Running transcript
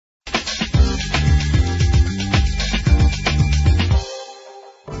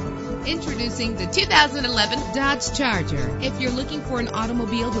Introducing the 2011 Dodge Charger. If you're looking for an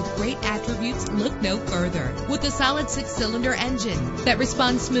automobile with great attributes, look no further. With a solid 6-cylinder engine that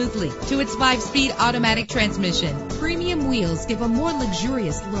responds smoothly to its 5-speed automatic transmission, premium wheels give a more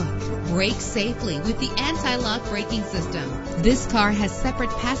luxurious look. Brake safely with the anti-lock braking system. This car has separate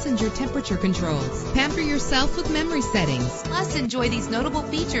passenger temperature controls. Pamper yourself with memory settings. Plus, enjoy these notable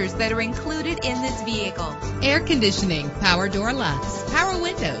features that are included in this vehicle: air conditioning, power door locks, power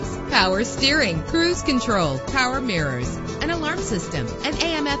windows, power steering, cruise control, power mirrors, an alarm system, an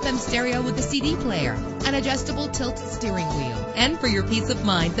AM/FM stereo with a CD player, an adjustable tilt steering wheel. And for your peace of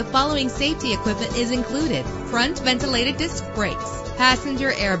mind, the following safety equipment is included: front ventilated disc brakes,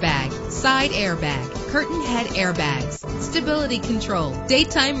 passenger airbag, side airbag, curtain head airbags, stability control,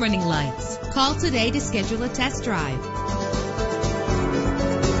 daytime running lights. Call today to schedule a test drive.